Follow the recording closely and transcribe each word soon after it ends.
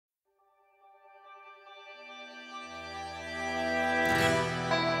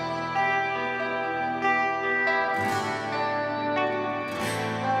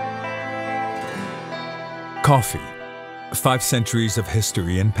Coffee, 5 centuries of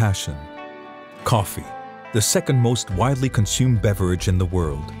history and passion. Coffee, the second most widely consumed beverage in the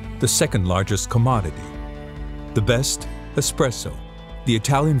world, the second largest commodity. The best, espresso, the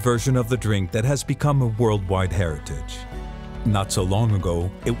Italian version of the drink that has become a worldwide heritage. Not so long ago,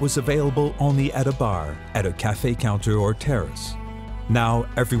 it was available only at a bar, at a cafe counter or terrace. Now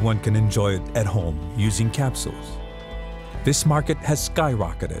everyone can enjoy it at home using capsules. This market has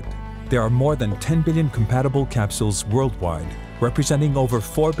skyrocketed. There are more than 10 billion compatible capsules worldwide, representing over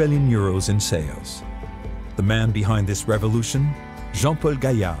 4 billion euros in sales. The man behind this revolution, Jean-Paul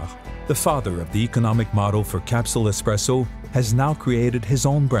Gaillard, the father of the economic model for capsule espresso, has now created his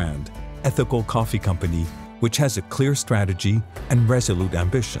own brand, Ethical Coffee Company, which has a clear strategy and resolute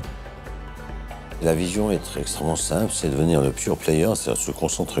ambition. La vision est extrêmement simple, c'est de devenir le pure player, c'est-à-dire se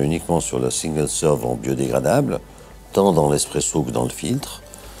concentrer uniquement sur le single serve en biodégradable, tant dans l'espresso que dans le filtre,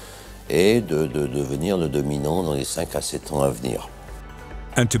 et de devenir le dominant dans les 5 à 7 ans à venir.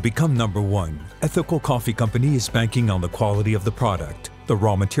 And to become number one, Ethical Coffee Company is banking on the quality of the product, the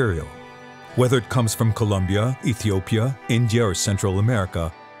raw material. Whether it comes from Colombia, Ethiopia, India, or Central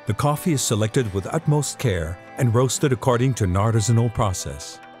America, the coffee is selected with utmost care and roasted according to an artisanal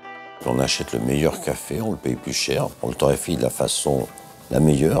process. On achète le meilleur café, on le paye plus cher, on le torréfie de la façon la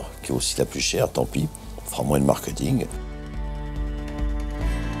meilleure, qui est aussi la plus chère, tant pis, on fera moins de marketing.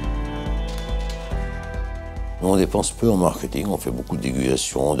 On dépense peu en marketing, on fait beaucoup de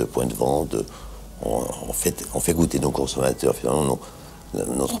dégustations, de points de vente, on fait goûter nos consommateurs. Finalement,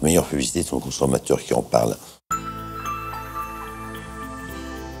 notre meilleure publicité, c'est nos consommateurs qui en parlent.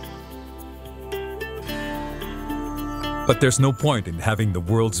 But there's no point in having the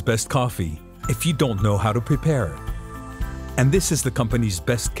world's best coffee if you don't know how to prepare it. And this is the company's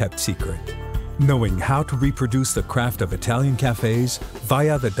best-kept secret, knowing how to reproduce the craft of Italian cafes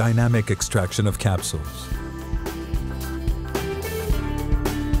via the dynamic extraction of capsules.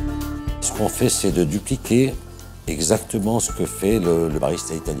 Ce qu'on fait, c'est de dupliquer exactement ce que fait le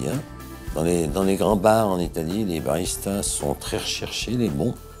barista italien. Dans les grands bars en Italie, les baristas sont très recherchés, les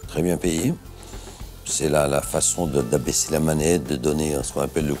bons, très bien payés. C'est la façon d'abaisser la manette, de donner ce qu'on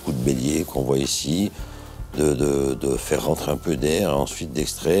appelle le coup de bélier qu'on voit ici, de faire rentrer un peu d'air, ensuite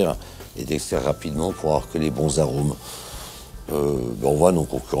d'extraire, et d'extraire rapidement pour avoir que les bons arômes. On voit nos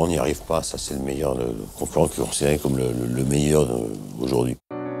concurrents n'y arrivent pas, ça c'est le meilleur, le concurrent qui est considéré comme le meilleur aujourd'hui.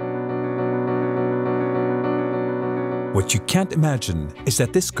 What you can't imagine is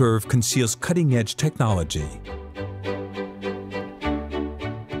that this curve conceals cutting-edge technology.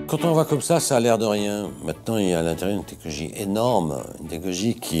 Quand on voit comme ça a l'air de rien. Maintenant, il y a à l'intérieur une technologie énorme, une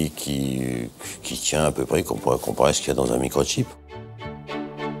technologie qui tient à peu près, qu'on pourrait comparer à ce qu'il y a dans un microchip.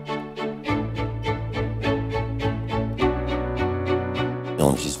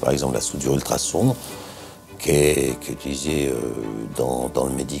 On utilise par exemple la soudure ultrason, qui est utilisée dans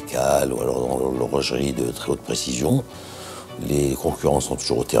le médical ou alors dans l'horlogerie de très haute précision. Les concurrents sont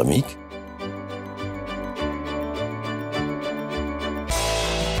toujours au thermique.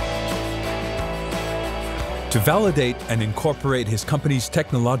 To validate and incorporate his company's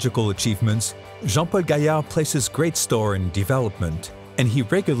technological achievements, Jean-Paul Gaillard places great store in development, and he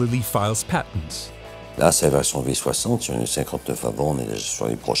regularly files patents. Là, c'est la version V60, il y en a 59 avant, on est déjà sur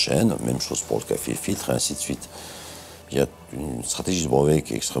les prochaines. Même chose pour le café filtre, et ainsi de suite. Il y a une stratégie de brevet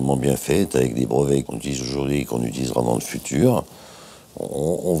qui est extrêmement bien faite, avec des brevets qu'on utilise aujourd'hui et qu'on utilisera dans le futur.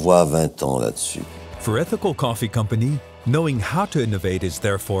 On voit 20 ans là-dessus. For Ethical Coffee Company, knowing how to innovate is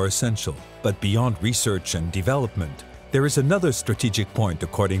therefore essential. But beyond research and development, there is another strategic point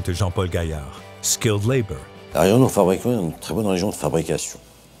according to Jean-Paul Gaillard, skilled labor. La région de nos fabricants est une très bonne région de fabrication.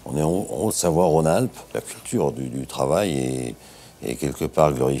 On est en Haute-Savoie-Rhône-Alpes. La culture du travail est quelque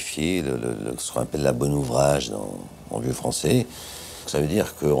part glorifiée, ce qu'on appelle la bonne ouvrage en vieux français. Ça veut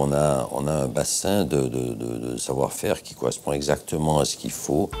dire qu'on a un bassin de savoir-faire qui correspond exactement à ce qu'il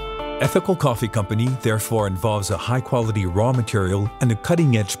faut. Ethical Coffee Company therefore involves a high-quality raw material and a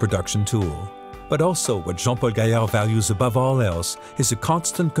cutting-edge production tool. But also what Jean-Paul Gaillard values above all else is a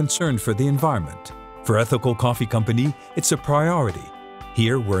constant concern for the environment. For Ethical Coffee Company, it's a priority.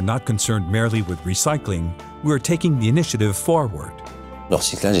 Here, we're not concerned merely with recycling, we're taking the initiative forward. Le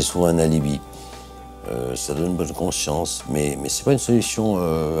recyclage est souvent un alibi. Ça donne une bonne conscience, mais ce n'est pas une solution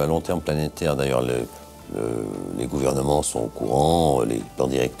à long terme planétaire. D'ailleurs, les gouvernements sont au courant, les plans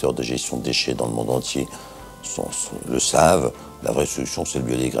directeurs de gestion de déchets dans le monde entier le savent. La vraie solution, c'est le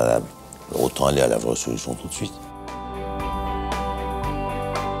biodégradable. Autant aller à la vraie solution tout de suite.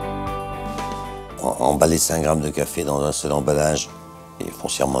 Emballer 5 grammes de café dans un seul emballage est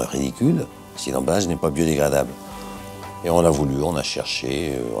foncièrement ridicule si l'emballage n'est pas biodégradable. Et on a voulu, on a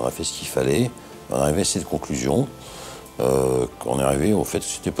cherché, on a fait ce qu'il fallait. On est arrivé à cette conclusion, qu'on est arrivé au fait que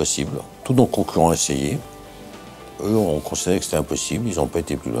c'était possible. Tous nos concurrents ont essayé. Eux ont considéré que c'était impossible, ils n'ont pas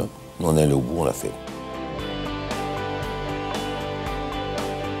été plus loin. Nous, on est allé au bout, on l'a fait.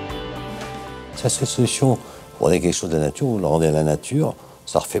 C'est la seule solution. Vous prenez quelque chose de la nature, vous le rendez à la nature,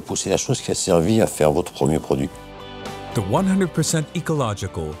 ça refait pousser la chose qui a servi à faire votre premier produit. The 100%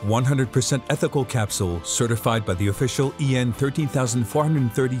 ecological, 100% ethical capsule certified by the official EN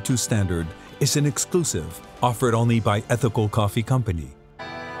 13432 standard is an exclusive offered only by Ethical Coffee Company.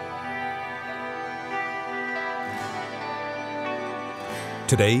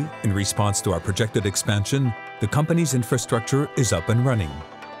 Today, in response to our projected expansion, the company's infrastructure is up and running.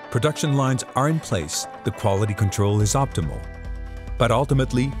 Production lines are in place, the quality control is optimal. But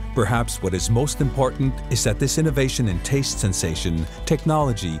ultimately, perhaps what is most important is that this innovation in taste sensation,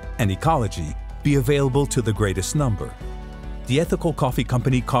 technology, and ecology be available to the greatest number. The Ethical Coffee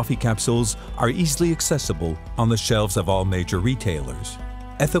Company coffee capsules are easily accessible on the shelves of all major retailers.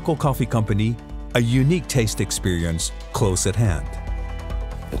 Ethical Coffee Company, a unique taste experience close at hand.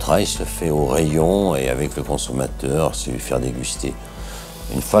 Le travail se fait au rayon et avec le consommateur, c'est lui faire déguster.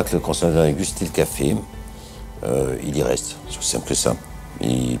 Une fois que le consommateur a dégusté le café, il y reste. C'est aussi simple que ça.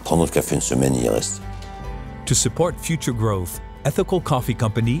 Il prend notre café une semaine, il y reste. To support future growth, Ethical Coffee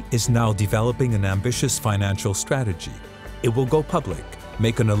Company is now developing an ambitious financial strategy. It will go public,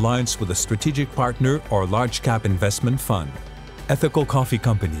 make an alliance with a strategic partner or large cap investment fund. Ethical Coffee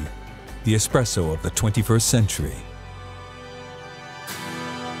Company, the espresso of the 21st century.